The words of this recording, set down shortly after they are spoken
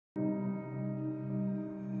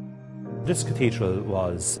This cathedral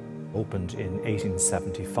was opened in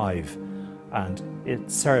 1875 and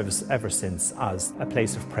it serves ever since as a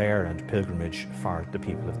place of prayer and pilgrimage for the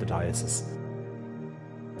people of the diocese.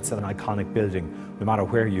 It's an iconic building. No matter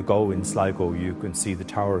where you go in Sligo, you can see the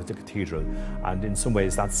tower of the cathedral, and in some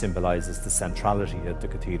ways that symbolises the centrality of the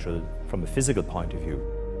cathedral from a physical point of view.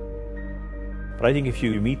 But I think if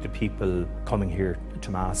you meet the people coming here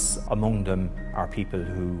to Mass, among them are people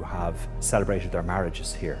who have celebrated their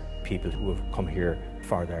marriages here, people who have come here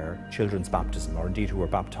for their children's baptism, or indeed who were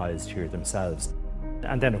baptised here themselves.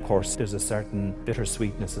 And then, of course, there's a certain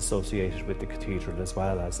bittersweetness associated with the cathedral as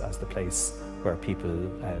well as the place where people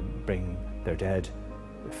bring their dead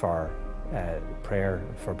for prayer,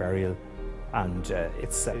 for burial. And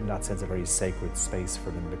it's, in that sense, a very sacred space for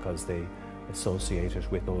them because they associate it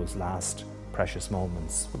with those last precious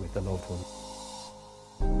moments with the loved one.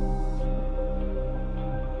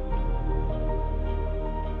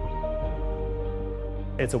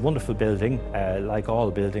 It's a wonderful building. Like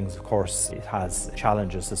all buildings, of course, it has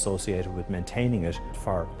challenges associated with maintaining it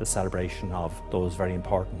for the celebration of those very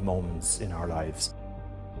important moments in our lives.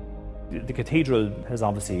 The cathedral has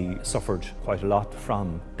obviously suffered quite a lot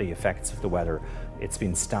from the effects of the weather. It's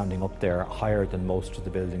been standing up there higher than most of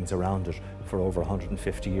the buildings around it for over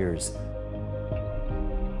 150 years.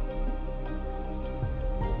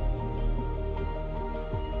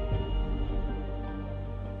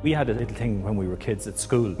 We had a little thing when we were kids at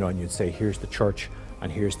school, and you'd say, here's the church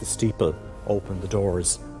and here's the steeple, open the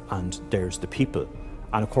doors and there's the people.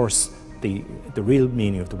 And of course, the real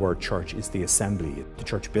meaning of the word church is the assembly. The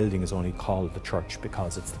church building is only called the church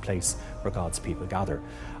because it's the place where God's people gather.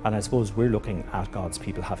 And I suppose we're looking at God's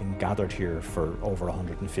people having gathered here for over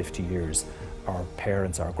 150 years. Our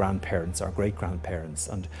parents, our grandparents, our great-grandparents,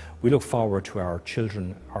 and we look forward to our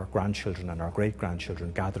children, our grandchildren and our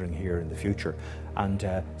great-grandchildren gathering here in the future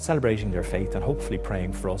and celebrating their faith and hopefully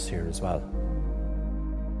praying for us here as well.